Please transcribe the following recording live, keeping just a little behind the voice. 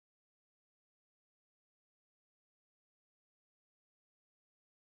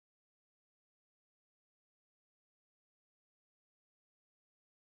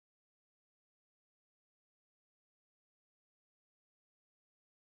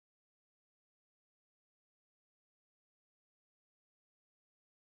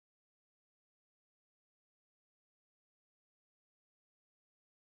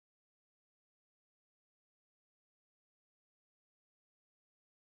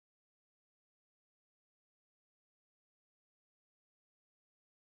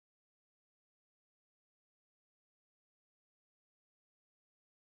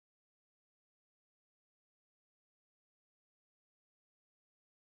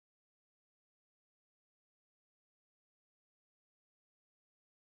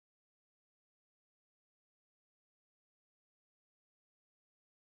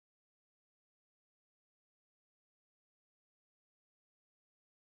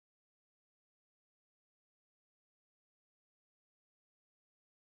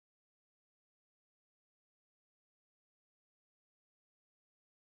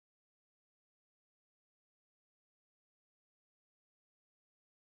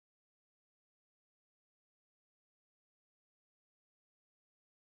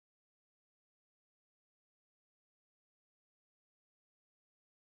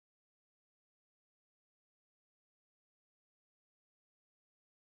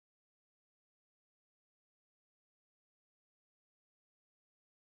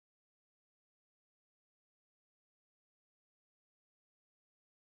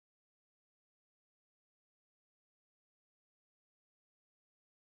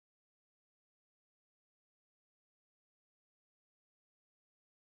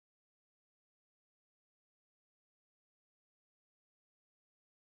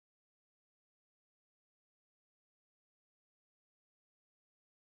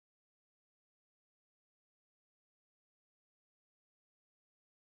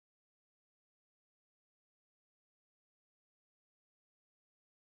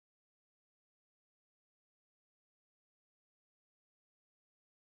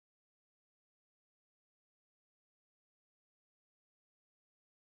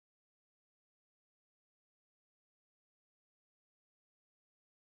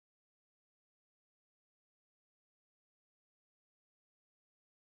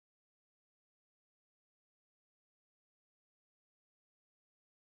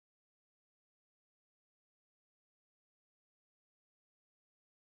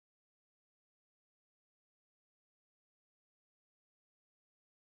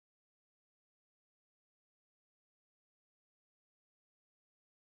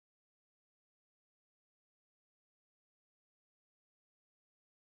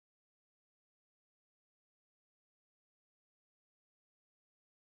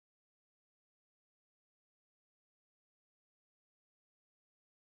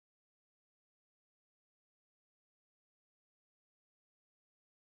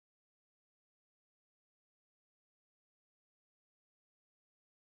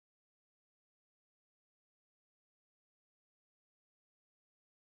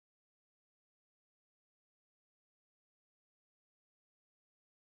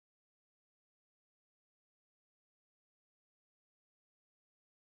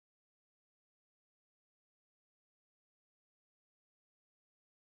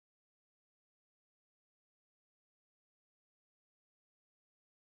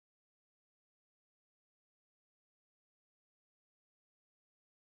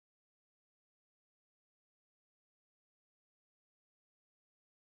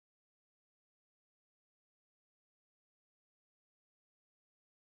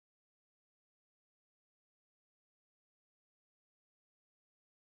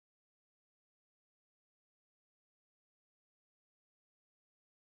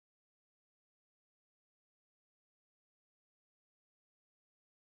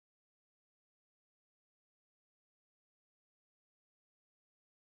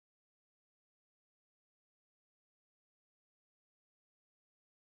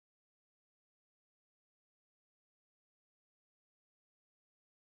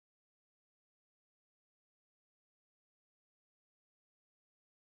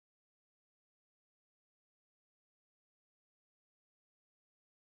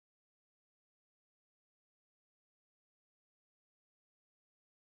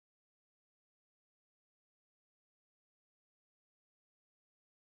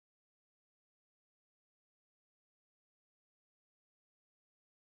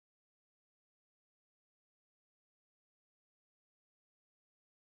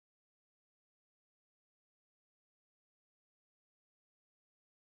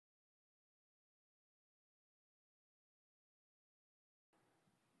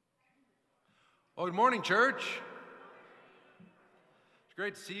Oh, good morning, church. It's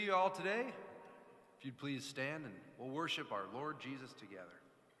great to see you all today. If you'd please stand and we'll worship our Lord Jesus together.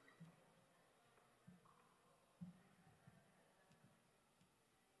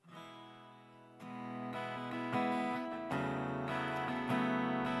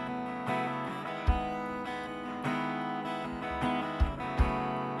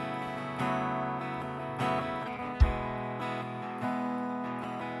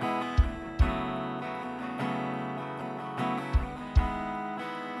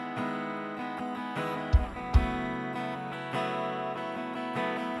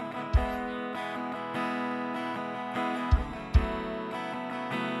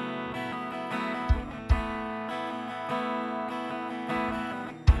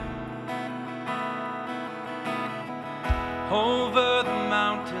 Over the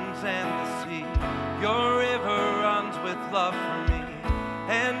mountains and the sea, your river runs with love for me.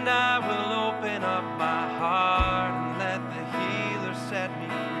 And I will open up my heart and let the healer set me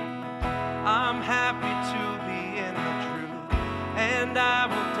free. I'm happy to be in the truth, and I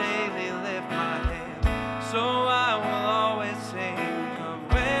will daily lift my hand. So I will always sing of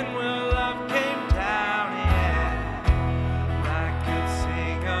when will love came down, yeah. I could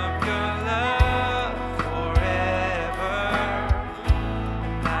sing of your love forever.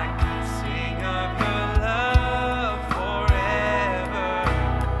 I could sing of your love forever.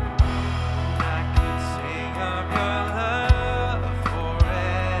 I could sing of your love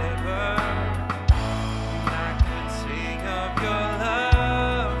forever. I could sing of your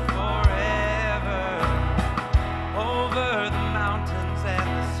love forever. Over the mountains and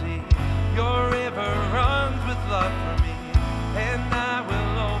the sea, your river runs with love for me. And I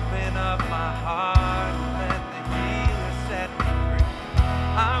will open up my heart and let the healer set me free.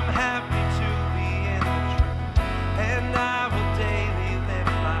 I'm happy to be in the truth, and I will daily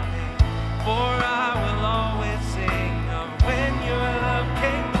lift my hand. For I will always sing of when your love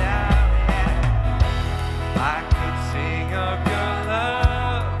came down, yeah. I could sing of your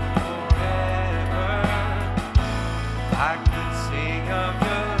love forever. I could sing of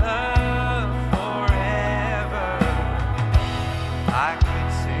your love forever. I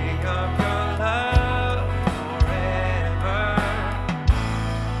could sing of your love forever.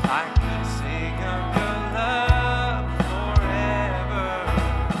 I could sing of your love forever.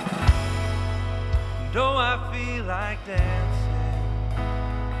 And oh, I feel like dancing.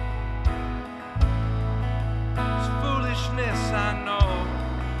 It's foolishness, I know.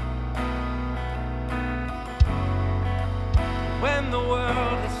 When the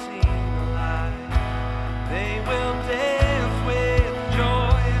world has seen the light, they will dance with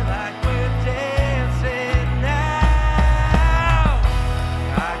joy like we're dancing now.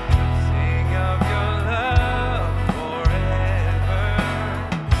 I could sing of your love forever.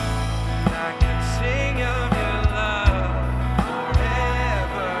 I could sing of your love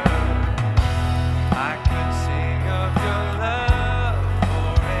forever. I could sing of your love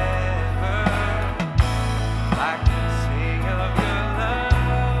forever. I could sing of your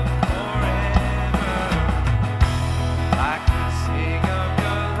love forever. I could sing of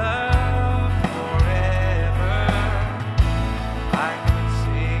your love forever. I could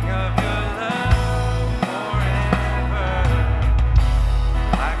sing of your love forever.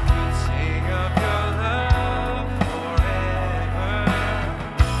 I could sing of your love forever.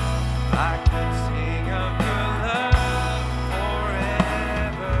 I could sing of your love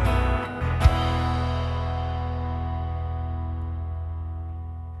forever.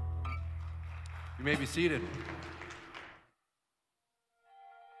 You may be seated.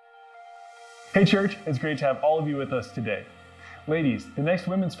 Hey church, it's great to have all of you with us today. Ladies, the next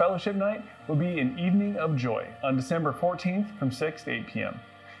Women's Fellowship Night will be an evening of joy on December 14th from 6 to 8 p.m.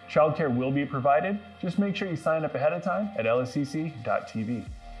 Childcare will be provided. Just make sure you sign up ahead of time at lscc.tv.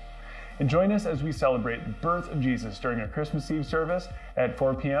 And join us as we celebrate the birth of Jesus during our Christmas Eve service at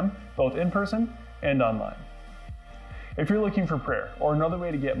 4 p.m., both in person and online. If you're looking for prayer or another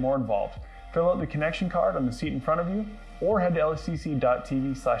way to get more involved, fill out the connection card on the seat in front of you or head to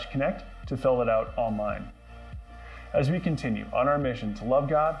lscc.tv/connect to fill it out online. As we continue on our mission to love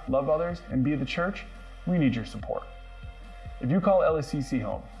God, love others, and be the church, we need your support. If you call LSCC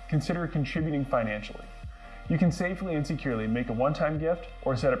home, consider contributing financially. You can safely and securely make a one-time gift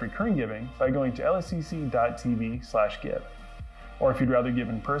or set up recurring giving by going to lscc.tv/give. Or if you'd rather give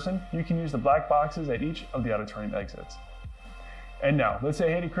in person, you can use the black boxes at each of the auditorium exits. And now, let's say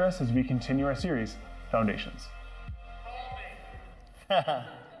hey to Chris as we continue our series, Foundations.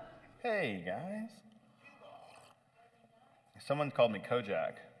 Hey guys. Someone called me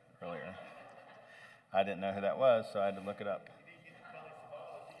Kojak earlier. I didn't know who that was, so I had to look it up.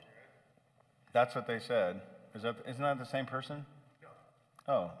 That's what they said. Isn't that the same person?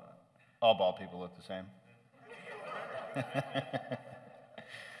 Oh, all bald people look the same.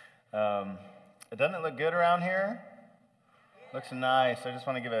 Doesn't it look good around here? Looks nice. I just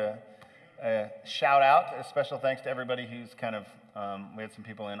want to give a shout out, a special thanks to everybody who's kind of, we had some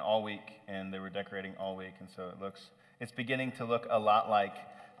people in all week and they were decorating all week, and so it's beginning to look a lot like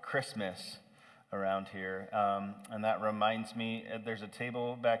Christmas around here. And that reminds me, there's a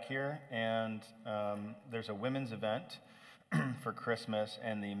table back here, and there's a women's event for Christmas,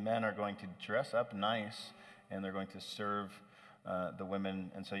 and the men are going to dress up nice, and they're going to serve the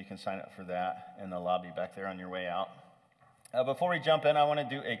women, and so you can sign up for that in the lobby back there on your way out. Before we jump in, I want to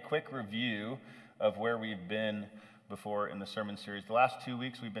do a quick review of where we've been before in the sermon series. The last 2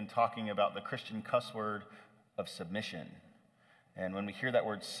 weeks, we've been talking about the Christian cuss word of submission. And when we hear that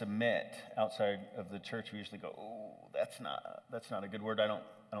word submit outside of the church, we usually go, "Oh, that's not a good word. I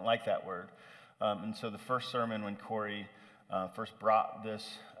don't like that word." And so the first sermon, when Corey first brought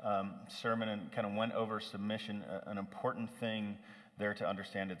this sermon and kind of went over submission, an important thing there to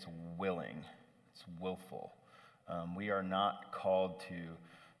understand, it's willing, it's willful. We are not called to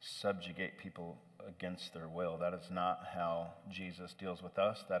subjugate people against their will. That is not how Jesus deals with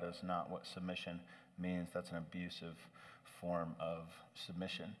us. That is not what submission means. That's an abusive form of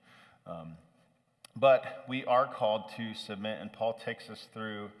submission. But we are called to submit, and Paul takes us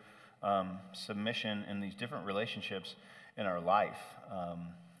through submission in these different relationships in our life.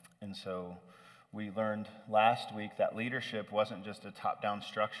 And so we learned last week that leadership wasn't just a top-down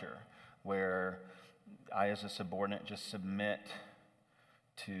structure where I as a subordinate just submit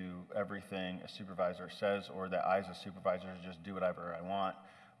to everything a supervisor says, or that I as a supervisor just do whatever I want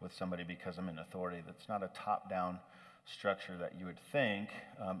with somebody because I'm in authority. That's not a top-down structure that you would think.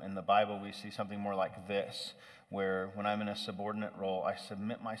 In the Bible, we see something more like this, where when I'm in a subordinate role, I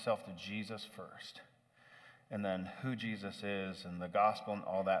submit myself to Jesus first. And then who Jesus is and the gospel and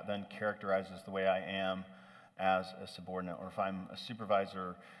all that then characterizes the way I am as a subordinate. Or if I'm a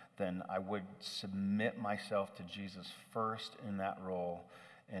supervisor, then I would submit myself to Jesus first in that role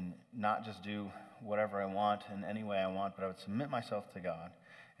and not just do whatever I want in any way I want, but I would submit myself to God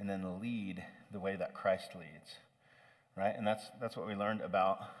and then lead the way that Christ leads. Right? And that's what we learned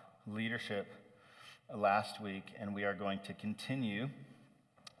about leadership last week, and we are going to continue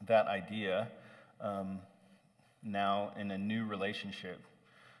that idea now in a new relationship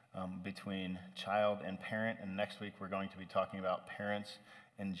between child and parent. And next week we're going to be talking about parents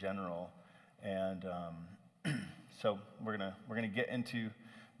in general. And so we're gonna get into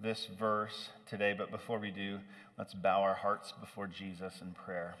this verse today. But before we do, let's bow our hearts before Jesus in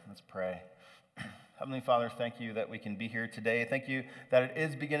prayer. Let's pray. Heavenly Father, thank you that we can be here today. Thank you that it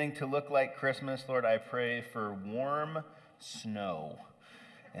is beginning to look like Christmas. Lord, I pray for warm snow.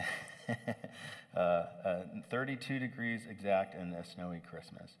 32 degrees exact and a snowy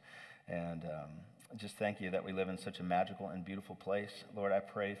Christmas. And just thank you that we live in such a magical and beautiful place. Lord, I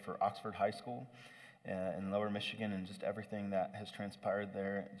pray for Oxford High School in Lower Michigan and just everything that has transpired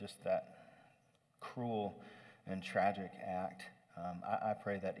there, just that cruel and tragic act. I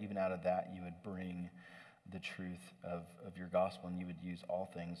pray that even out of that, you would bring the truth of your gospel, and you would use all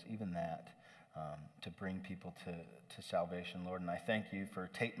things, even that, to bring people to salvation, Lord. And I thank you for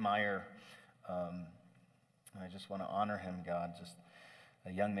Tate Meyer. I just want to honor him, God. Just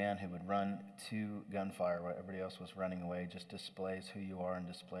a young man who would run to gunfire while everybody else was running away just displays who you are and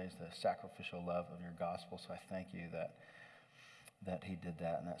displays the sacrificial love of your gospel. So I thank you that he did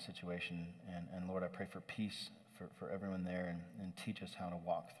that in that situation. And Lord, I pray for peace for everyone there, and teach us how to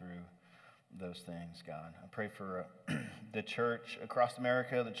walk through those things, God. I pray for the church across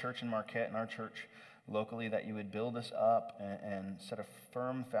America, the church in Marquette, and our church locally, that you would build us up and set a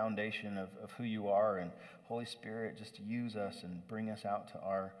firm foundation of who you are, and Holy Spirit, just use us and bring us out to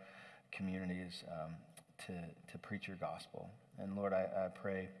our communities to preach your gospel. And Lord, I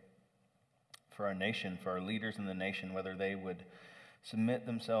pray for our nation, for our leaders in the nation, whether they would submit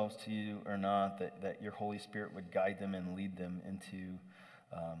themselves to you or not, that your Holy Spirit would guide them and lead them into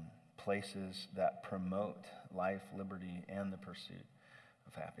places that promote life, liberty, and the pursuit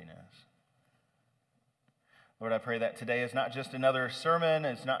of happiness. Lord, I pray that today is not just another sermon,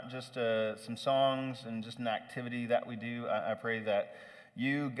 it's not just some songs and just an activity that we do. I pray that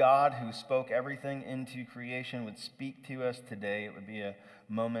you, God, who spoke everything into creation, would speak to us today. It would be a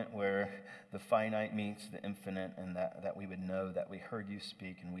moment where the finite meets the infinite, and that we would know that we heard you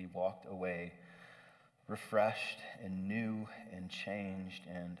speak and we walked away refreshed and new and changed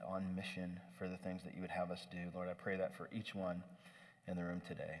and on mission for the things that you would have us do. Lord, I pray that for each one in the room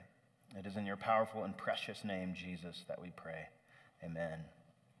today. It is in your powerful and precious name, Jesus, that we pray. Amen.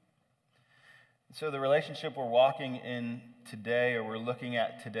 So the relationship we're walking in today, or we're looking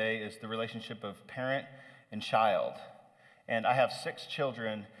at today, is the relationship of parent and child. And I have 6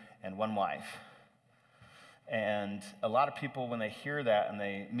 children and 1 wife. And a lot of people, when they hear that and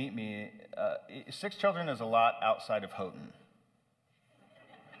they meet me, 6 children is a lot outside of Houghton.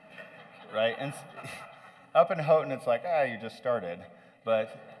 Right? And up in Houghton, it's like, you just started.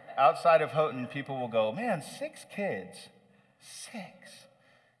 But outside of Houghton, people will go, man, 6 kids. 6.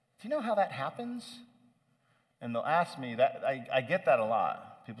 Do you know how that happens? And they'll ask me that. I get that a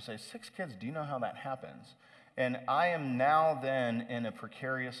lot. People say, 6 kids, do you know how that happens? And I am now then in a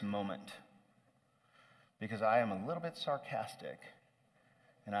precarious moment because I am a little bit sarcastic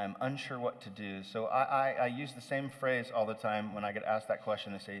and I'm unsure what to do. So I use the same phrase all the time when I get asked that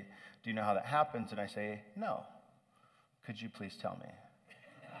question. They say, do you know how that happens? And I say, no. Could you please tell me?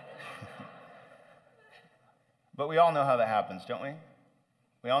 But we all know how that happens, don't we?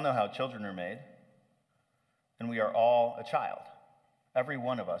 We all know how children are made. And we are all a child. Every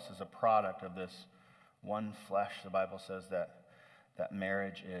one of us is a product of this one flesh, the Bible says that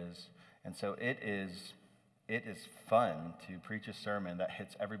marriage is. And so it is fun to preach a sermon that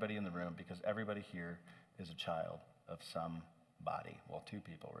hits everybody in the room because everybody here is a child of somebody. Well, 2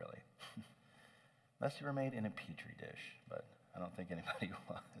 people, really. Unless you were made in a petri dish, but I don't think anybody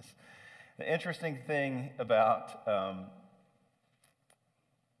was. The interesting thing about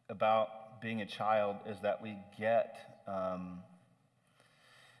being a child is that we get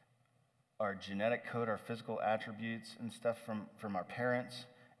our genetic code, our physical attributes and stuff from our parents,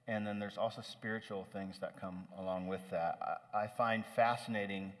 and then there's also spiritual things that come along with that. I find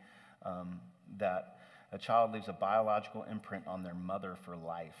fascinating that a child leaves a biological imprint on their mother for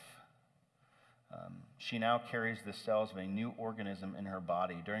life. She now carries the cells of a new organism in her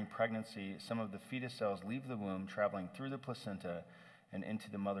body. During pregnancy, some of the fetus cells leave the womb, traveling through the placenta and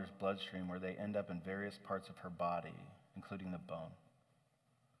into the mother's bloodstream, where they end up in various parts of her body, including the bone.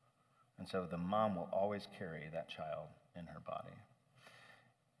 And so the mom will always carry that child in her body.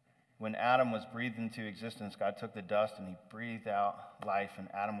 When Adam was breathed into existence, God took the dust and he breathed out life, and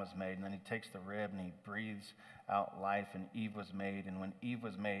Adam was made. And then he takes the rib and he breathes out life, and Eve was made. And when Eve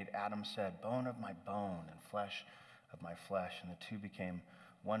was made, Adam said, bone of my bone and flesh of my flesh. And the 2 became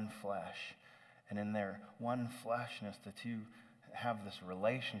one flesh. And in their one fleshness, the 2 have this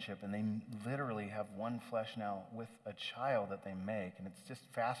relationship, and they literally have one flesh now with a child that they make. And it's just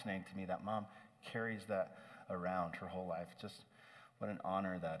fascinating to me that mom carries that around her whole life. Just what an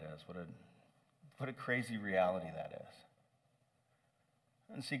honor that is. What a crazy reality that is.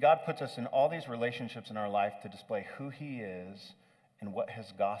 And see, God puts us in all these relationships in our life to display who he is and what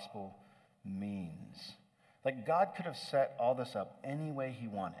his gospel means. Like, God could have set all this up any way he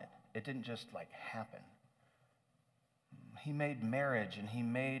wanted. It didn't just happen. He made marriage, and he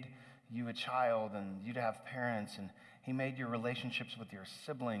made you a child, and you to have parents, and he made your relationships with your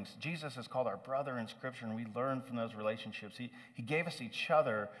siblings. Jesus is called our brother in Scripture, and we learn from those relationships. He gave us each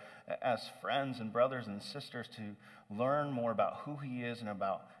other as friends and brothers and sisters to learn more about who he is and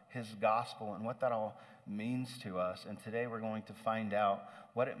about his gospel and what that all means to us. And today we're going to find out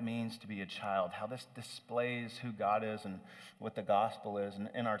what it means to be a child, how this displays who God is and what the gospel is. And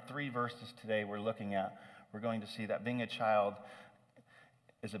in our 3 verses today we're going to see that being a child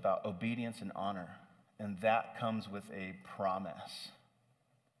is about obedience and honor. And that comes with a promise.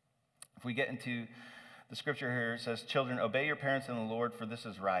 If we get into the scripture here, it says, children, obey your parents in the Lord, for this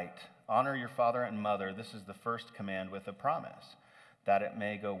is right. Honor your father and mother. This is the first command with a promise, that it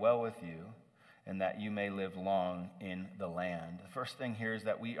may go well with you and that you may live long in the land. The first thing here is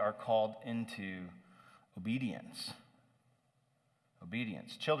that we are called into obedience.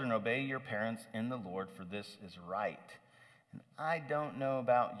 Obedience. Children, obey your parents in the Lord, for this is right. And I don't know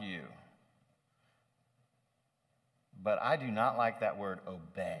about you, but I do not like that word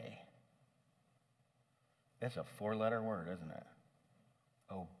obey. It's a 4-letter word, isn't it?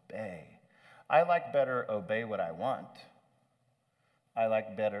 Obey. I like better obey what I want. I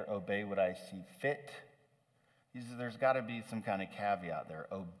like better obey what I see fit. There's got to be some kind of caveat there.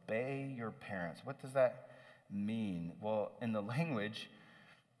 Obey your parents. What does that mean? Well, in the language,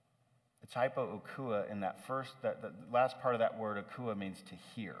 it's hypo-okua, and the last part of that word, okua, means to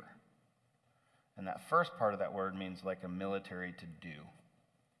hear. And that first part of that word means like a military to do.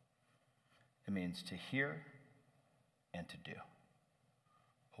 It means to hear and to do.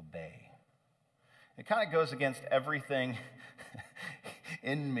 Obey. It kind of goes against everything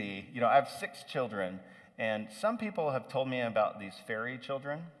in me. I have 6 children, and some people have told me about these fairy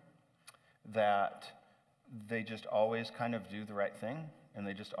children, that they just always kind of do the right thing, and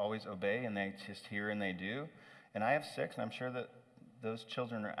they just always obey, and they just hear and they do. And I have 6, and I'm sure that those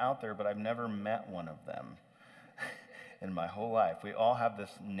children are out there, but I've never met one of them in my whole life. We all have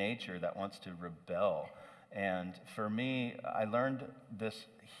this nature that wants to rebel. And for me, I learned this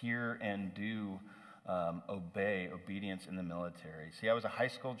hear and do, obedience in the military. See, I was a high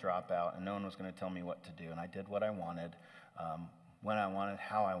school dropout, and no one was going to tell me what to do. And I did what I wanted, when I wanted,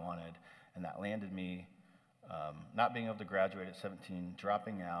 how I wanted. And that landed me not being able to graduate at 17,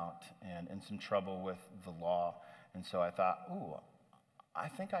 dropping out, and in some trouble with the law. And so I thought, ooh, I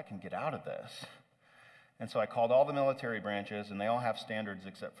think I can get out of this. And so I called all the military branches, and they all have standards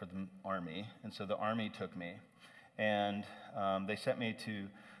except for the Army. And so the Army took me, and they sent me to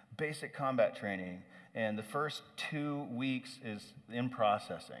basic combat training. And the first 2 weeks is in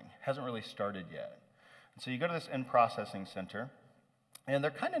processing. Hasn't really started yet. And so you go to this in processing center, and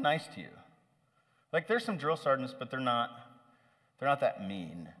they're kind of nice to you. Like, there's some drill sergeants, but they're not that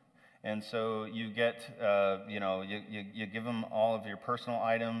mean. And so you get, you give them all of your personal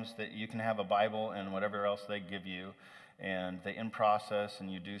items, that you can have a Bible and whatever else they give you. And they in process,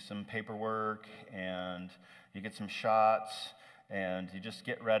 and you do some paperwork, and you get some shots, and you just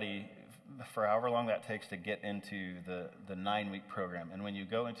get ready for however long that takes to get into the 9-week program. And when you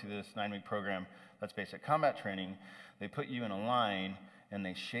go into this 9-week program, that's basic combat training, they put you in a line, and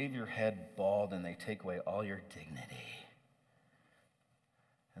they shave your head bald, and they take away all your dignity.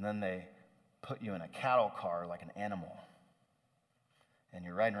 And then they put you in a cattle car like an animal. And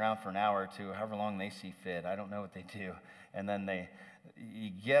you're riding around for an hour or two, however long they see fit. I don't know what they do. And then you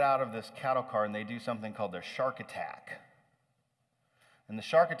get out of this cattle car, and they do something called their shark attack. And the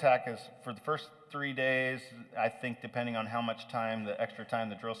shark attack is for the first 3 days, I think, depending on how much time, the extra time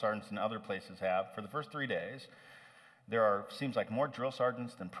the drill sergeants and other places have. For the first 3 days, seems like more drill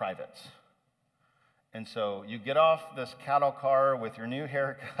sergeants than privates. And so you get off this cattle car with your new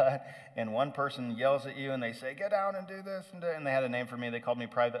haircut, and one person yells at you, and they say, get down and do this. And they had a name for me. They called me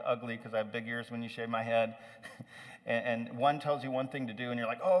Private Ugly because I have big ears when you shave my head. and one tells you one thing to do, and you're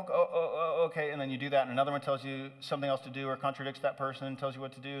like, oh, okay. And then you do that, and another one tells you something else to do, or contradicts that person and tells you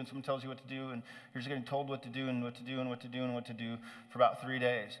what to do, and someone tells you what to do, and you're just getting told what to do and what to do and what to do and what to do for about 3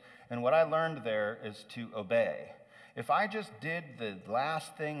 days. And what I learned there is to obey. If I just did the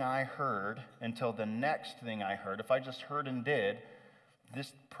last thing I heard until the next thing I heard, if I just heard and did,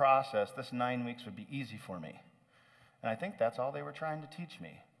 this process, this 9 weeks would be easy for me. And I think that's all they were trying to teach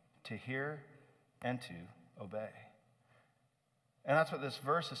me, to hear and to obey. And that's what this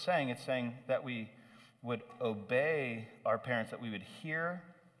verse is saying. It's saying that we would obey our parents, that we would hear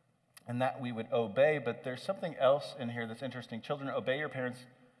and that we would obey. But there's something else in here that's interesting. Children, obey your parents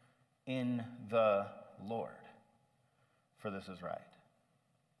in the Lord, for this is right.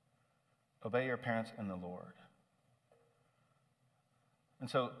 Obey your parents in the Lord. And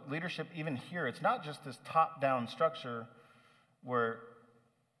so leadership, even here, it's not just this top-down structure where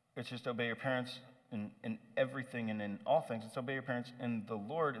it's just obey your parents in everything and in all things. It's obey your parents in the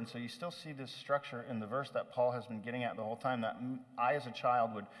Lord. And so you still see this structure in the verse that Paul has been getting at the whole time, that I as a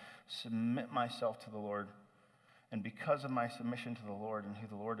child would submit myself to the Lord. And because of my submission to the Lord and who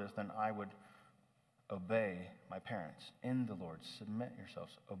the Lord is, then I would obey my parents in the Lord. Submit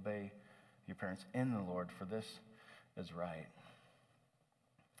yourselves. Obey your parents in the Lord, for this is right.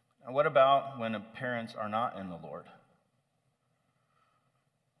 And what about when parents are not in the Lord?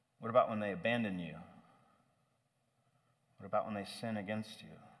 What about when they abandon you? What about when they sin against you?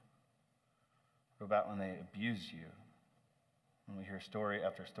 What about when they abuse you? And we hear story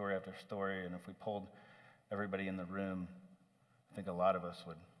after story after story, and if we polled everybody in the room, I think a lot of us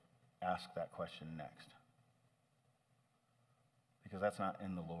would ask that question next. Because that's not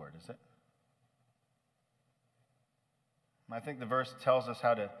in the Lord, is it? I think the verse tells us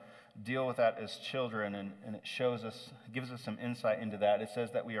how to deal with that as children, and it shows us, gives us some insight into that. It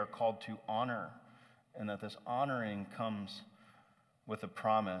says that we are called to honor, and that this honoring comes with a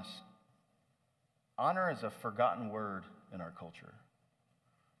promise. Honor is a forgotten word in our culture,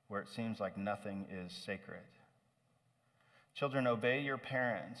 where it seems like nothing is sacred. Children, obey your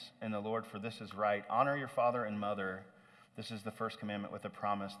parents in the Lord, for this is right. Honor your father and mother. This is the first commandment with a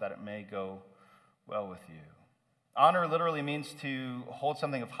promise that it may go well with you. Honor literally means to hold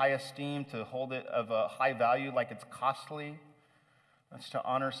something of high esteem, to hold it of a high value, like it's costly. That's to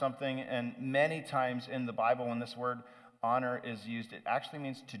honor something. And many times in the Bible, when this word honor is used, it actually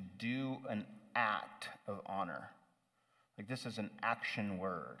means to do an act of honor. Like, this is an action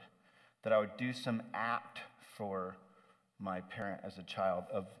word, that I would do some act for my parent as a child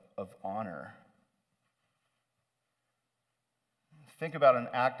of honor. Think about an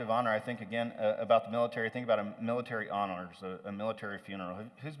act of honor. I think, again, about the military. Think about a military honors, a military funeral.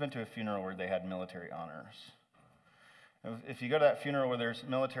 Who's been to a funeral where they had military honors? If you go to that funeral where there's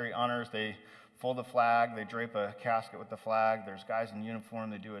military honors, they fold the flag, they drape a casket with the flag. There's guys in uniform,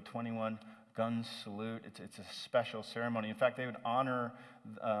 they do a 21-gun salute. It's a special ceremony. In fact, they would honor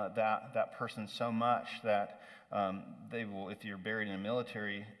that person so much that they will, if you're buried in a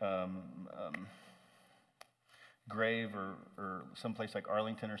military grave or someplace like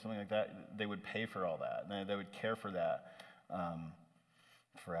Arlington or something like that, they would pay for all that. And they would care for that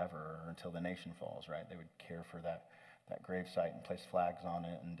forever or until the nation falls, right? They would care for that grave site and place flags on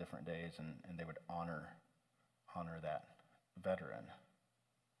it in different days, and they would honor that veteran.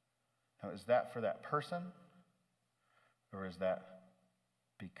 Now, is that for that person, or is that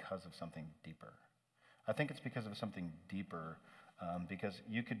because of something deeper? I think it's because of something deeper, because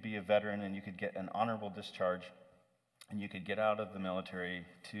you could be a veteran and you could get an honorable discharge, and you could get out of the military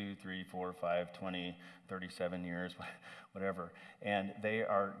 2, 3, 4, 5, 20, 37 years, whatever, and they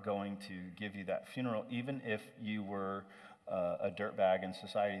are going to give you that funeral even if you were a dirtbag in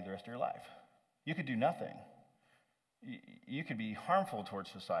society the rest of your life. You could do nothing. You could be harmful towards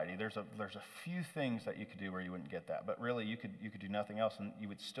society. There's a few things that you could do where you wouldn't get that, but really you could do nothing else, and you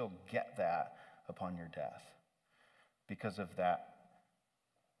would still get that upon your death because of that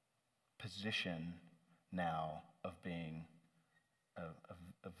position now of being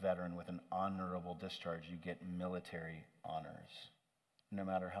a veteran with an honorable discharge. You get military honors, no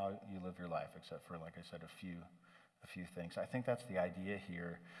matter how you live your life, except for, like I said, a few things. I think that's the idea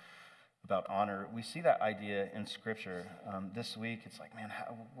here about honor. We see that idea in Scripture. This week, it's like, man,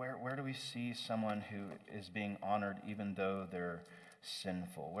 where do we see someone who is being honored even though they're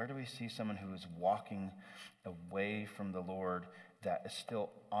sinful? Where do we see someone who is walking away from the Lord that is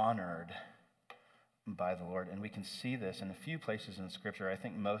still honored by the Lord? And we can see this in a few places in Scripture, I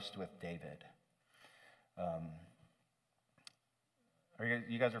think most with David.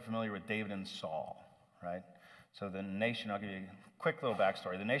 You guys are familiar with David and Saul, right? So the nation, I'll give you a quick little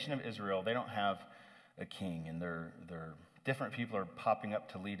backstory. The nation of Israel, they don't have a king, and they're different people are popping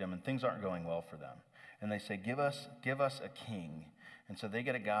up to lead them, and things aren't going well for them. And they say, give us a king. And so they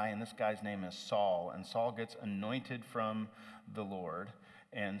get a guy, and this guy's name is Saul, and Saul gets anointed from the Lord,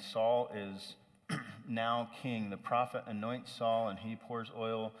 and Saul is now king. The prophet anoints Saul, and he pours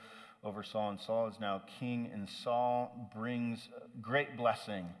oil over Saul, and Saul is now king, and Saul brings great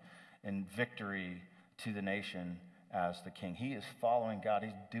blessing and victory to the nation as the king. He is following God.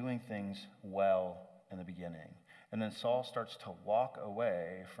 He's doing things well in the beginning. And then Saul starts to walk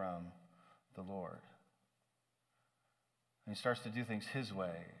away from the Lord. And he starts to do things his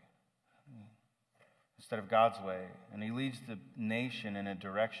way instead of God's way. And he leads the nation in a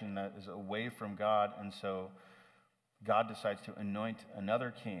direction that is away from God. And so God decides to anoint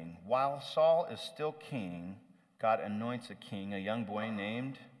another king. While Saul is still king, God anoints a king, a young boy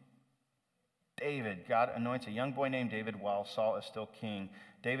named David. God anoints a young boy named David while Saul is still king.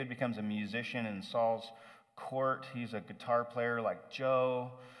 David becomes a musician in Saul's court. He's a guitar player like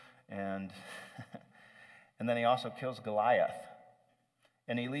Joe. And then he also kills Goliath.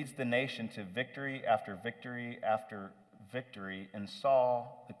 And he leads the nation to victory after victory after victory. And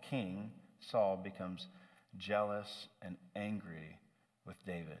Saul, the king, Saul, becomes jealous and angry with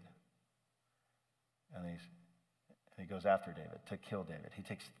David. And he goes after David to kill David. He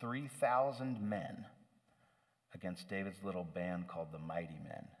takes 3,000 men against David's little band called the Mighty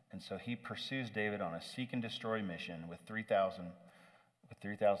Men. And so he pursues David on a seek and destroy mission with 3,000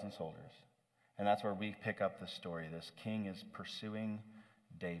 soldiers. And that's where we pick up the story. This king is pursuing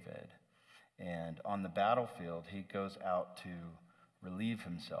David. And on the battlefield, he goes out to relieve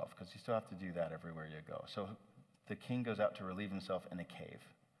himself, because you still have to do that everywhere you go. So the king goes out to relieve himself in a cave.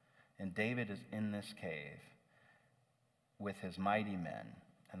 And David is in this cave with his mighty men.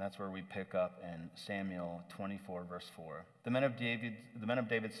 And that's where we pick up in Samuel 24, verse 4. The men of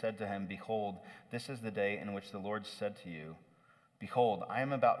David said to him, "Behold, this is the day in which the Lord said to you, Behold, I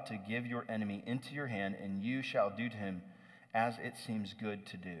am about to give your enemy into your hand, and you shall do to him as it seems good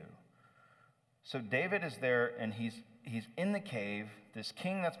to do." So David is there, and he's in the cave. This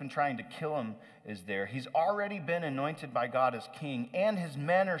king that's been trying to kill him is there. He's already been anointed by God as king, and his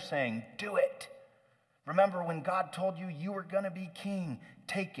men are saying, "Do it. Remember when God told you you were going to be king?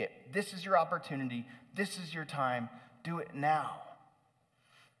 Take it. This is your opportunity. This is your time. Do it now."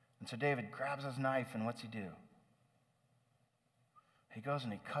 And so David grabs his knife, and what's he do? He goes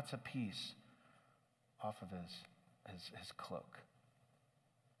and he cuts a piece off of his cloak.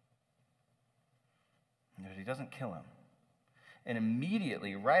 But he doesn't kill him. And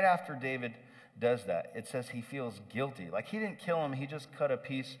immediately, right after David does that, it says he feels guilty. Like he didn't kill him, he just cut a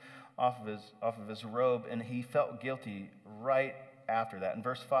piece off of his robe, and he felt guilty right after that. In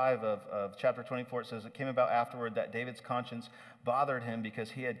verse 5 of chapter 24, it says, it came about afterward that David's conscience bothered him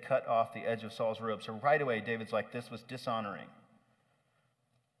because he had cut off the edge of Saul's robe. So right away, David's like, this was dishonoring.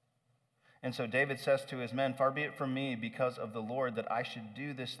 And so David says to his men, far be it from me because of the Lord that I should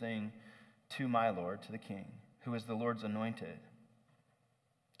do this thing to my Lord, to the king, who is the Lord's anointed.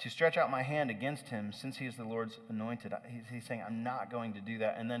 To stretch out my hand against him, since he is the Lord's anointed. He's saying, I'm not going to do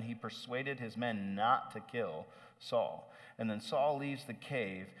that. And then he persuaded his men not to kill Saul. And then Saul leaves the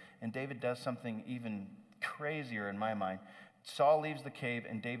cave, and David does something even crazier in my mind. Saul leaves the cave,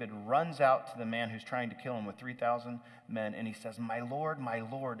 and David runs out to the man who's trying to kill him with 3,000 men, and he says, my Lord,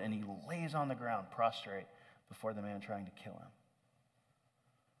 and he lays on the ground prostrate before the man trying to kill him.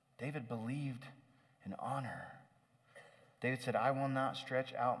 David believed in honor. David said, I will not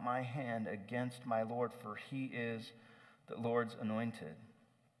stretch out my hand against my Lord, for he is the Lord's anointed.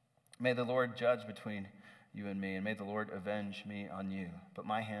 May the Lord judge between you and me, and may the Lord avenge me on you, but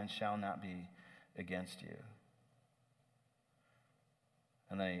my hand shall not be against you.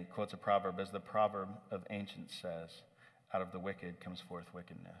 And then he quotes a proverb, as the proverb of ancients says, out of the wicked comes forth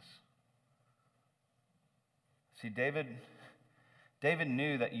wickedness. See, David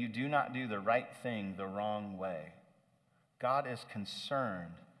knew that you do not do the right thing the wrong way. God is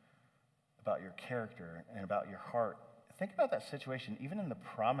concerned about your character and about your heart. Think about that situation, even in the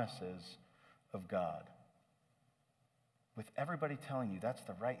promises of God. With everybody telling you that's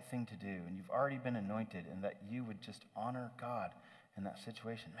the right thing to do, and you've already been anointed, and that you would just honor God in that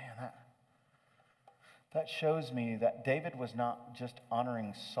situation. Man, that shows me that David was not just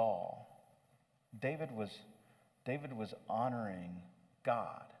honoring Saul. David was honoring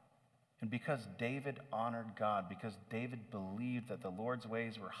God. And because David honored God, because David believed that the Lord's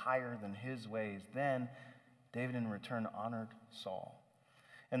ways were higher than his ways, then David in return honored Saul.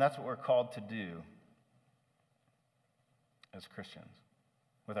 And that's what we're called to do as Christians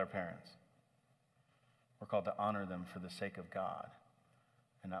with our parents. We're called to honor them for the sake of God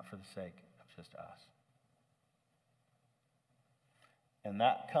and not for the sake of just us. And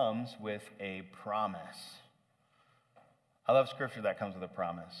that comes with a promise. I love scripture that comes with a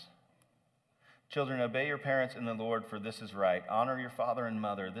promise. Children, obey your parents in the Lord, for this is right. Honor your father and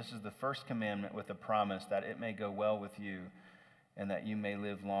mother. This is the first commandment with a promise that it may go well with you and that you may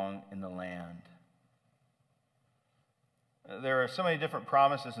live long in the land. There are so many different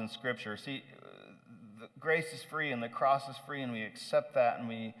promises in Scripture. See, the grace is free and the cross is free, and we accept that, and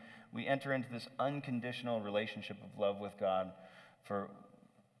we enter into this unconditional relationship of love with God for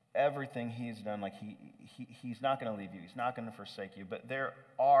everything he's done. Like he's not going to leave you. He's not going to forsake you. But there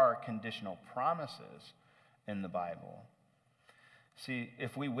are conditional promises in the Bible. See,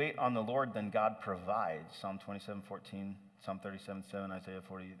 if we wait on the Lord, then God provides. Psalm 27:14, Psalm 37:7, Isaiah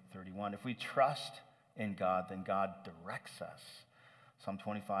 40:31. If we trust in God, then God directs us. Psalm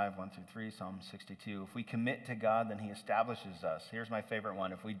 25, 1-3, Psalm 62. If we commit to God, then he establishes us. Here's my favorite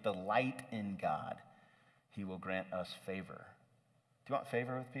one. If we delight in God, he will grant us favor. Do you want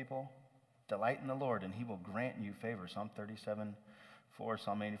favor with people? Delight in the Lord, and he will grant you favor. Psalm 37:4,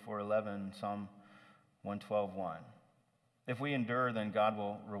 Psalm 84:11, Psalm 112:1. If we endure, then God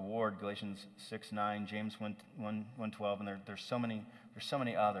will reward. Galatians 6:9, James 1:12, and there's so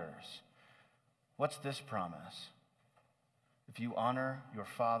many others. What's this promise? If you honor your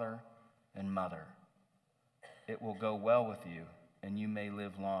father and mother, it will go well with you, and you may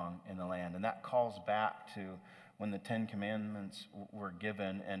live long in the land. And that calls back to when the Ten Commandments were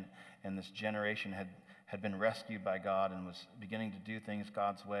given, and this generation had been rescued by God and was beginning to do things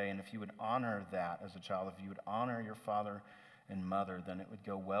God's way. And if you would honor that as a child, if you would honor your father and mother, then it would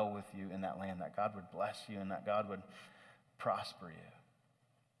go well with you in that land, that God would bless you and that God would prosper you.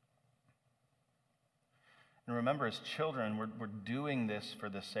 And remember, as children, we're doing this for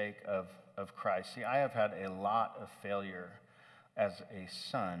the sake of Christ. See, I have had a lot of failure as a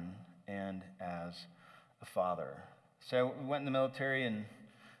son and as a father. So we went in the military, and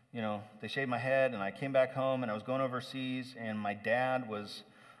they shaved my head, and I came back home, and I was going overseas, and my dad was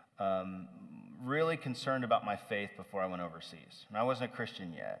really concerned about my faith before I went overseas. And I wasn't a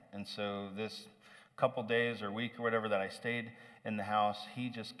Christian yet. And so this couple days or week or whatever that I stayed in the house, he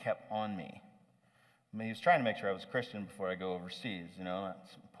just kept on me. I mean, he was trying to make sure I was a Christian before I go overseas.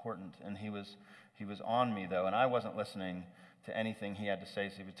 That's important. And he was on me, though, and I wasn't listening to anything he had to say.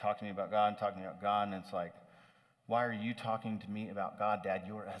 So he would talk to me about God, and it's like, why are you talking to me about God, Dad?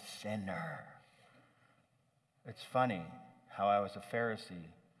 You're a sinner. It's funny how I was a Pharisee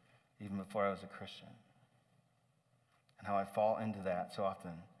even before I was a Christian, and how I fall into that so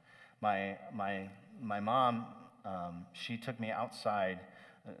often. My mom, she took me outside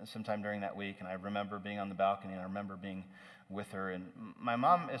sometime during that week, and I remember being on the balcony, and I remember being with her. And my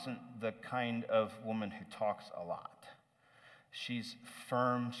mom isn't the kind of woman who talks a lot. She's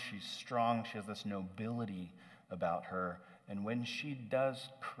firm, she's strong, she has this nobility about her. And when she does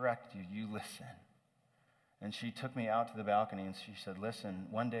correct you, you listen. And she took me out to the balcony and she said, listen,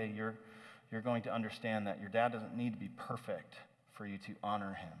 one day you're going to understand that your dad doesn't need to be perfect for you to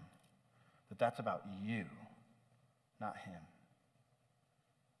honor him. That that's about you, not him.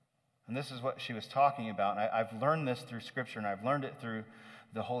 And this is what she was talking about. And I've learned this through Scripture, and I've learned it through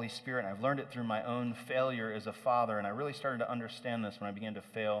the Holy Spirit, and I've learned it through my own failure as a father. And I really started to understand this when I began to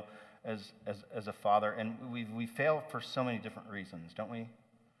fail as a father. And we fail for so many different reasons, don't we?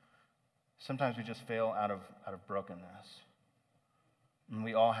 Sometimes we just fail out of brokenness. And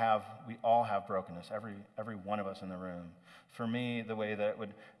we all have brokenness, every one of us in the room. For me, the way that it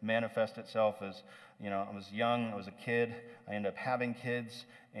would manifest itself is, I was young, I was a kid, I ended up having kids,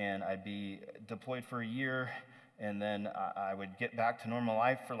 and I'd be deployed for a year, and then I would get back to normal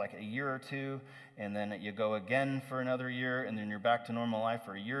life for like a year or two, and then you go again for another year, and then you're back to normal life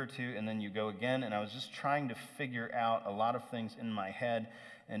for a year or two, and then you go again, and I was just trying to figure out a lot of things in my head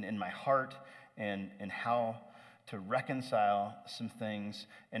and in my heart, and how to reconcile some things.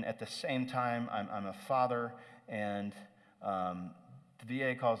 And at the same time, I'm a father, and the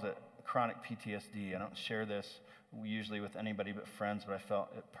VA calls it chronic PTSD. I don't share this usually with anybody but friends, but I felt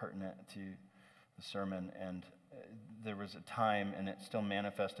it pertinent to the sermon. And there was a time, and it still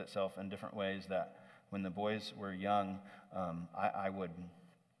manifests itself in different ways, that when the boys were young, I would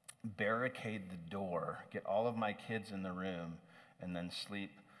barricade the door, get all of my kids in the room, and then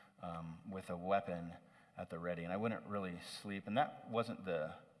sleep with a weapon at the ready. And I wouldn't really sleep. And that wasn't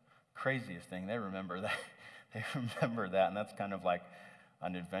the craziest thing. They remember that. They remember that. And that's kind of like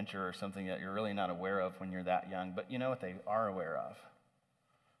an adventure or something that you're really not aware of when you're that young. But you know what they are aware of?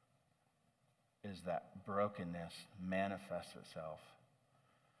 Is that brokenness manifests itself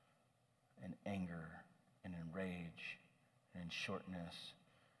in anger and in rage and in shortness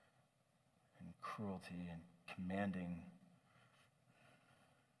and cruelty and commanding,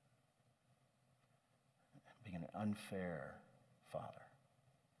 being an unfair father.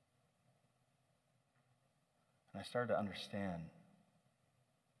 And I started to understand,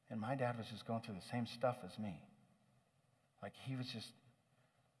 and my dad was just going through the same stuff as me. Like he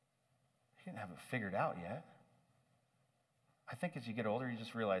didn't have it figured out yet. I think as you get older, you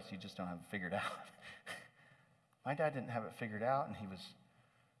just realize you just don't have it figured out. My dad didn't have it figured out, and he was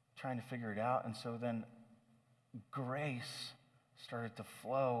trying to figure it out. And so then grace started to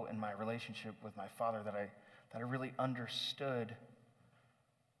flow in my relationship with my father, that I really understood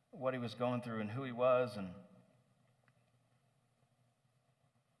what he was going through and who he was.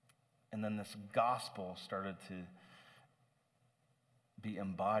 And then this gospel started to be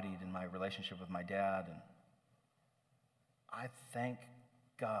embodied in my relationship with my dad. And I thank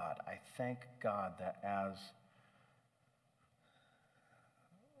God that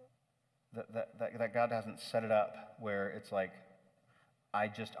that God hasn't set it up where it's like I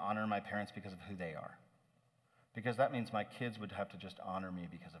just honor my parents because of who they are. Because that means my kids would have to just honor me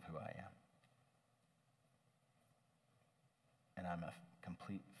because of who I am. And I'm a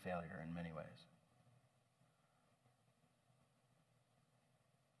complete failure in many ways.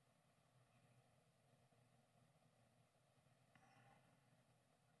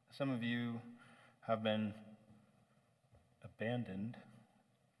 Some of you have been abandoned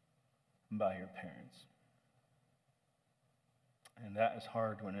by your parents. And that is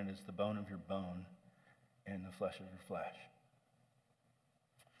hard when it is the bone of your bone and the flesh of your flesh.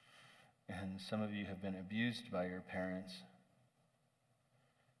 And some of you have been abused by your parents.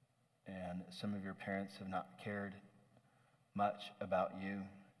 And some of your parents have not cared much about you.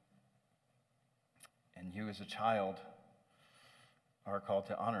 And you as a child are called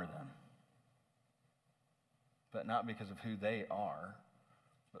to honor them. But not because of who they are,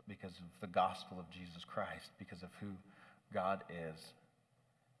 but because of the gospel of Jesus Christ, because of who God is.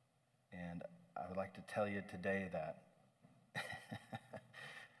 And I would like to tell you today that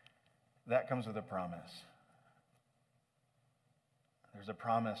that comes with a promise. There's a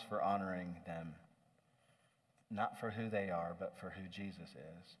promise for honoring them, not for who they are, but for who Jesus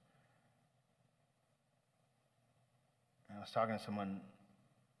is. And I was talking to someone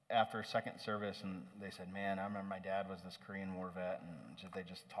after second service, and they said, man, I remember my dad was this Korean War vet, and they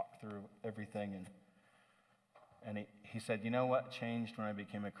just talked through everything. And he said, you know what changed when I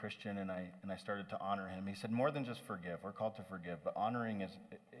became a Christian and I started to honor him? He said, more than just forgive. We're called to forgive, but honoring it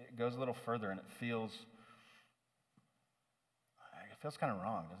goes a little further, and it feels kind of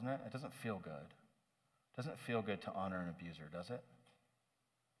wrong, doesn't it? It doesn't feel good. It doesn't feel good to honor an abuser, does it?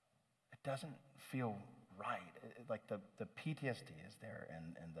 It doesn't feel right. Like the PTSD is there,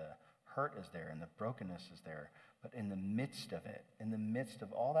 and the hurt is there, and the brokenness is there. But in the midst of it, in the midst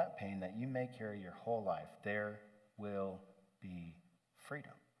of all that pain that you may carry your whole life, there will be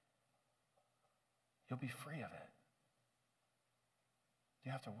freedom. You'll be free of it.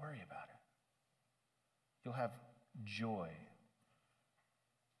 You don't have to worry about it. You'll have joy.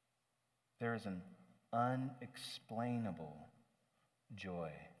 There is an unexplainable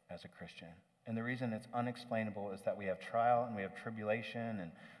joy as a Christian. And the reason it's unexplainable is that we have trial and we have tribulation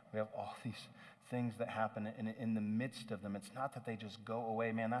and we have all these things that happen. And in the midst of them, it's not that they just go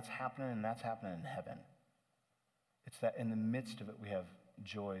away. Man, that's happening and that's happening in heaven. It's that in the midst of it, we have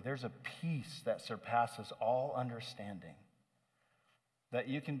joy. There's a peace that surpasses all understanding. That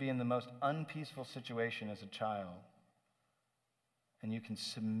you can be in the most unpeaceful situation as a child, and you can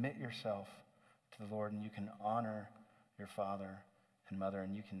submit yourself to the Lord, and you can honor your father and mother,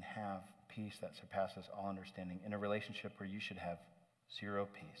 and you can have peace that surpasses all understanding in a relationship where you should have zero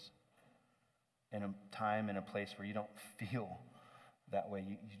peace. In a time, in a place where you don't feel that way,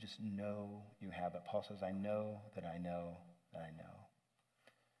 you just know you have it. Paul says, I know that I know that I know.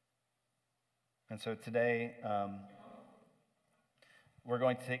 And so today, we're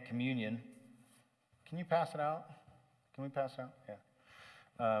going to take communion. Can you pass it out? Can we pass it out?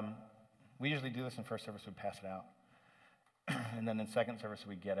 Yeah. We usually do this in first service, we pass it out. And then in second service,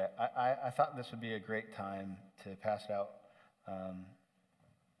 we get it. I thought this would be a great time to pass it out.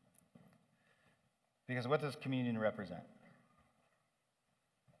 Because what does communion represent?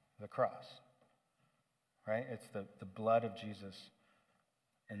 The cross. Right? It's the blood of Jesus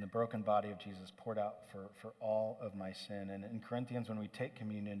and the broken body of Jesus poured out for all of my sin. And in Corinthians, when we take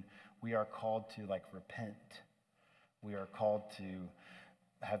communion, we are called to repent. We are called to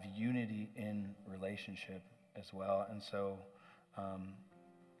have unity in relationship as well. And so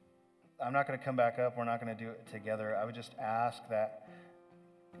I'm not going to come back up. We're not going to do it together. I would just ask that,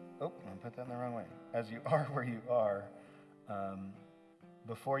 I put that in the wrong way. As you are where you are,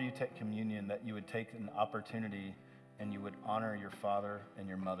 before you take communion, that you would take an opportunity and you would honor your father and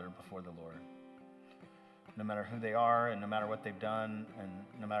your mother before the Lord. No matter who they are and no matter what they've done and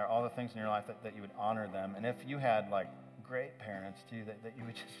no matter all the things in your life, that you would honor them. And if you had great parents too, that you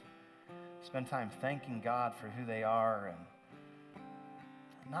would just spend time thanking God for who they are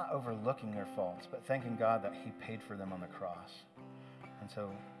and not overlooking their faults, but thanking God that he paid for them on the cross. And so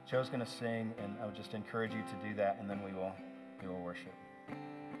Joe's going to sing, and I would just encourage you to do that, and then we will worship.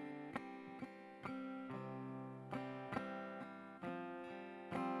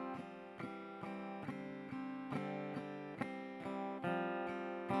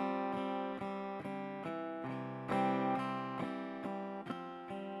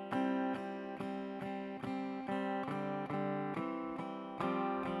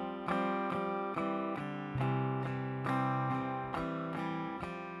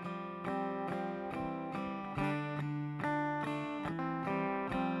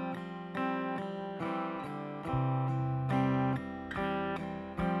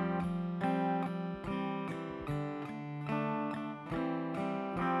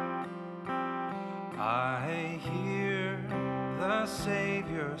 I hear the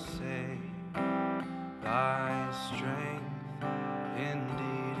Savior say, thy strength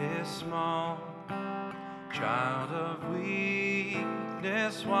indeed is small. Child of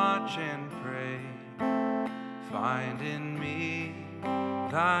weakness, watch and pray. Find in me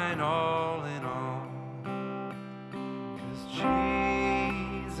thine all in all. 'Cause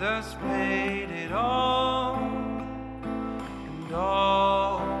Jesus paid it all, and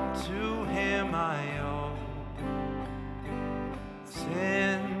all to him I owe.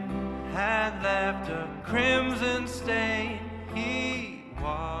 Sin had left a crimson stain, he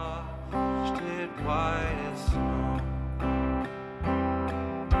washed it white as snow.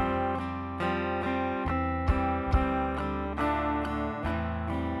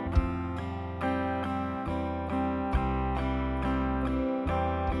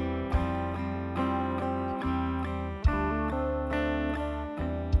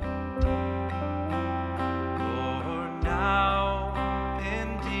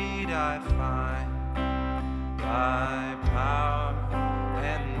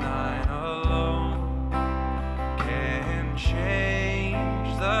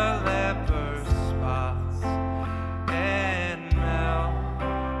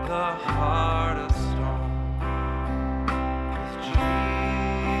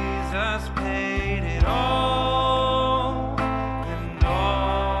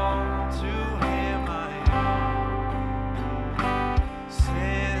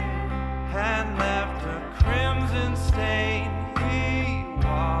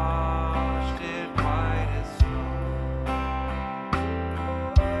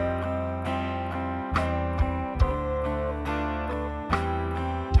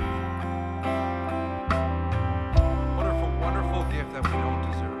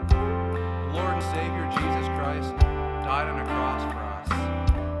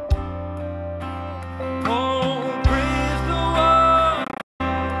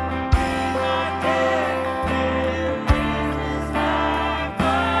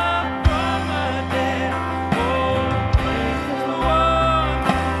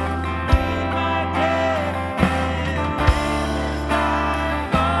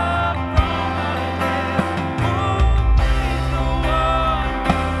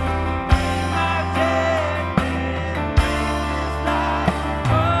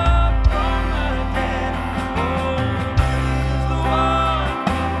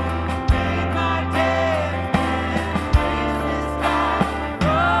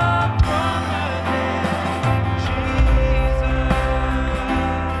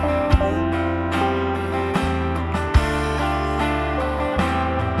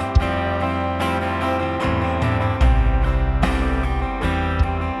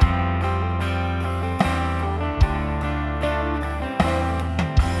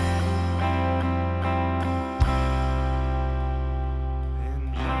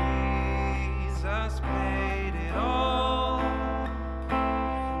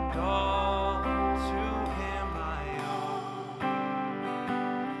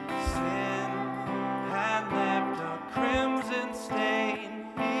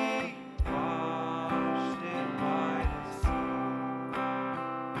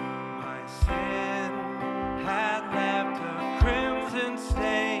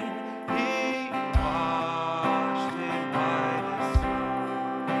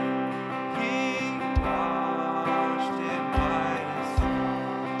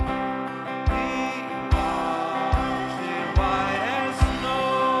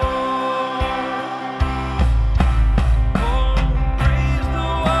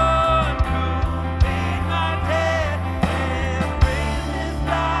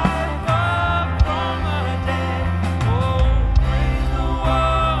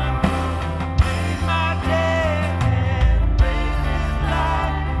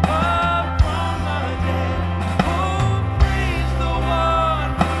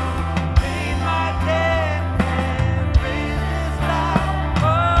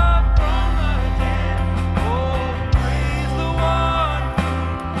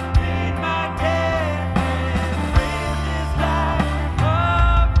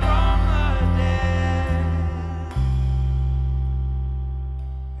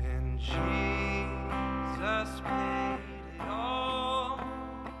 Jesus paid it all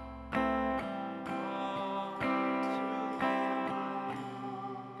to him.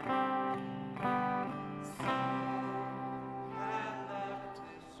 Sin had left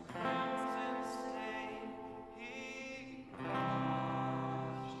his crimson stain, he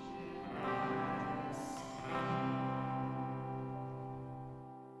washed it white as snow.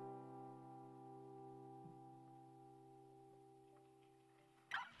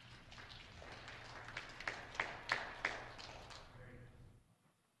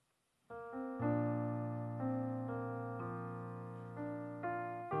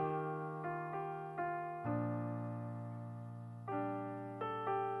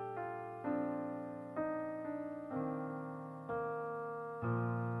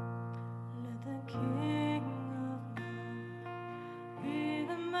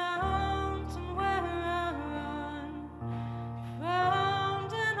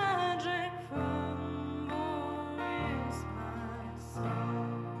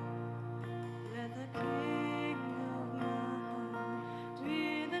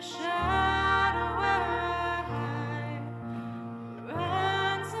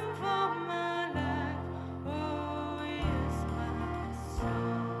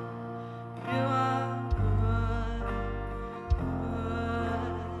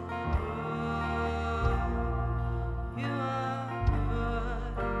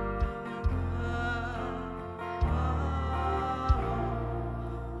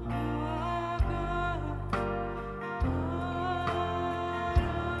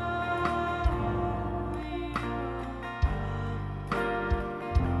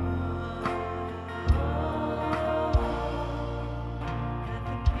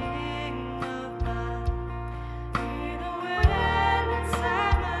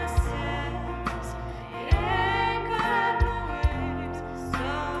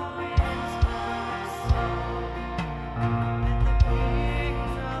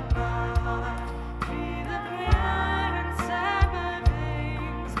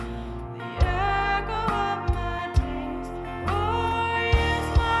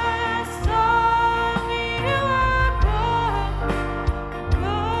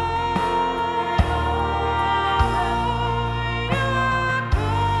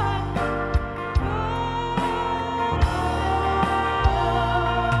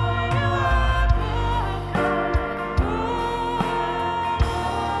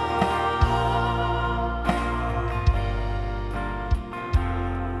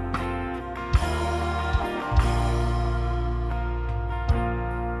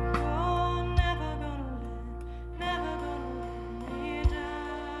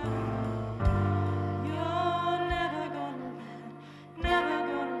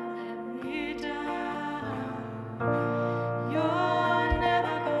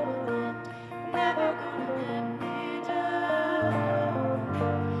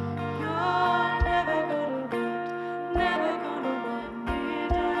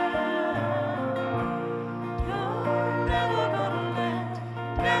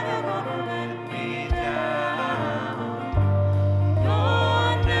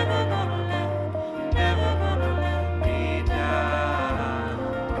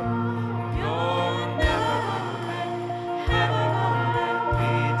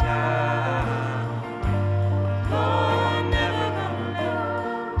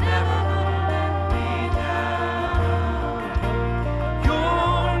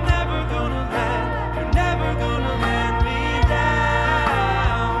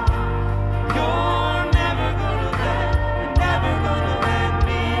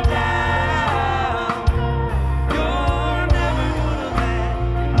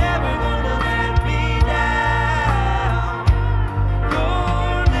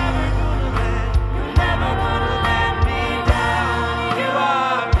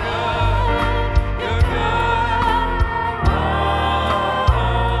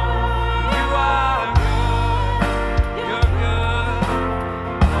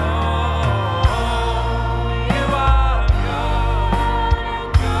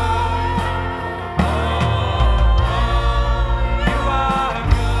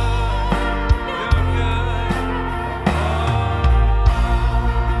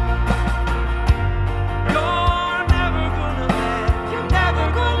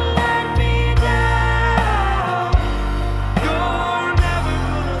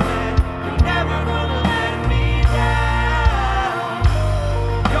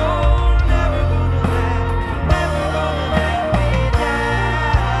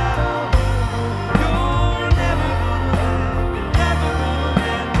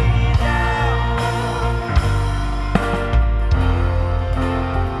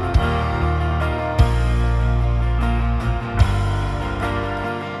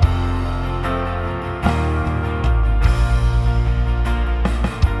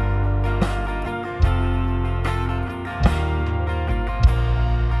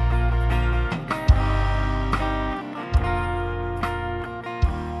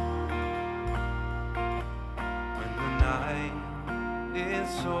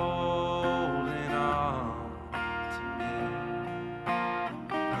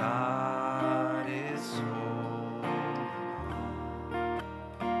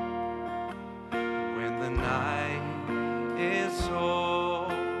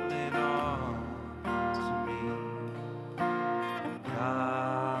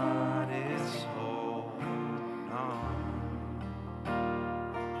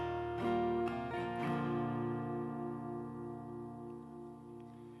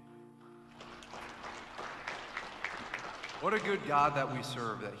 What a good God that we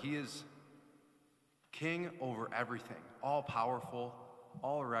serve, that he is king over everything, all powerful,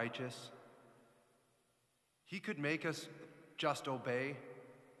 all righteous. He could make us just obey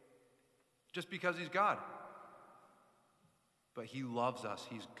just because he's God. But he loves us,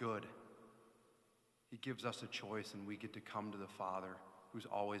 he's good. He gives us a choice, and we get to come to the Father who's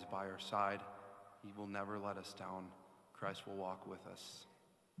always by our side. He will never let us down. Christ will walk with us.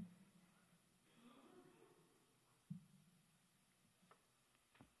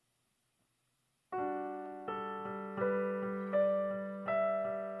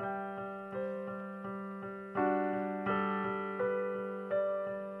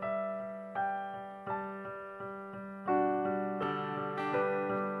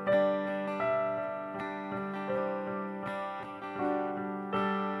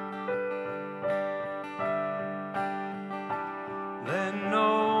 Let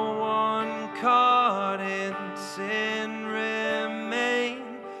no one caught in sin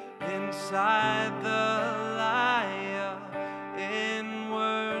remain inside the lie of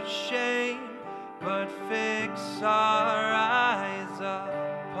inward shame, but fix our eyes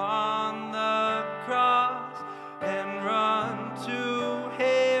upon the cross and run to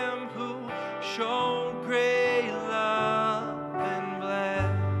him who showed great love and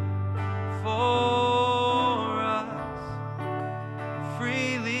bled for us.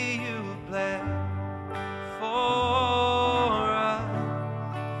 Freely you bled for us.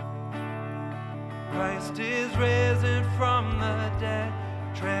 Christ is risen from the dead,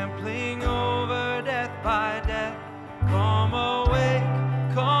 trampling over death by death. Come awake,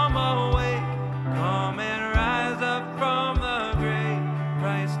 come awake, come and rise up from the grave.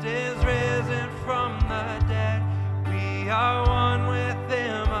 Christ is risen from the dead, we are one with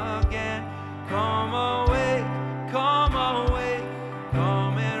him again. Come awake, come awake,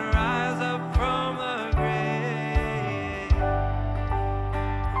 come and rise up from the grave.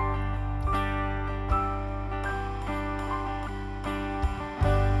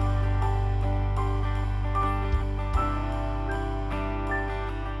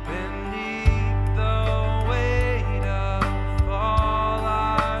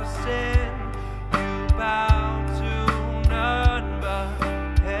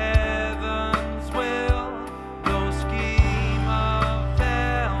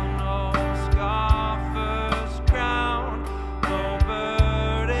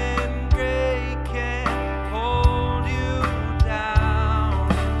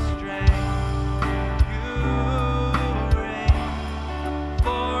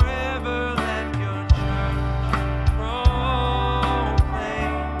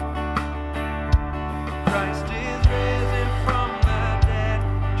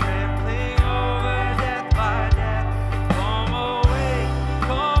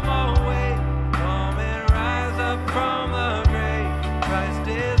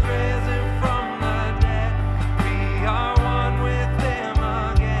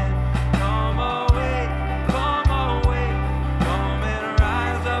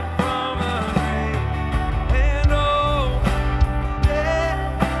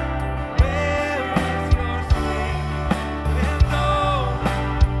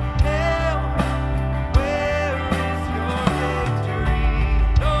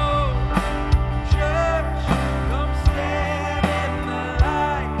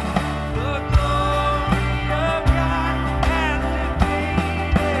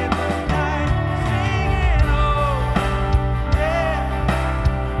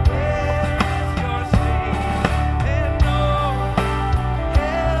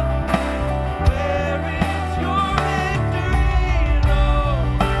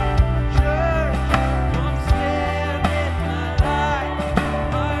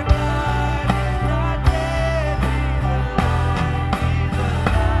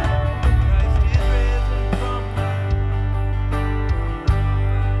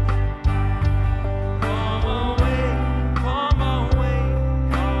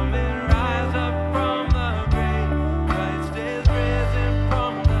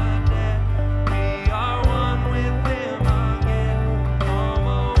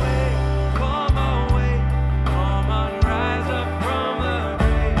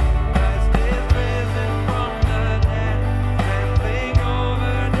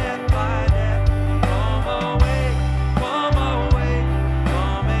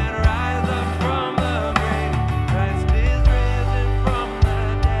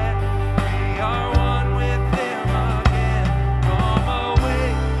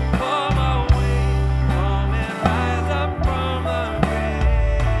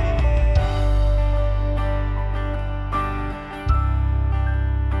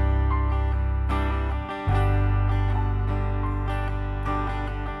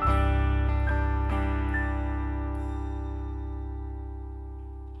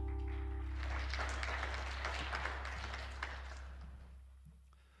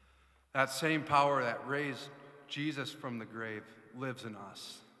 That same power that raised Jesus from the grave lives in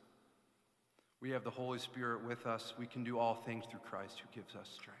us. We have the Holy Spirit with us. We can do all things through Christ who gives us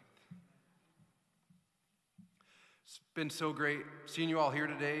strength. It's been so great seeing you all here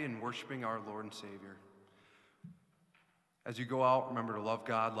today and worshiping our Lord and Savior. As you go out, remember to love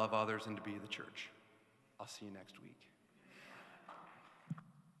God, love others, and to be the church. I'll see you next week.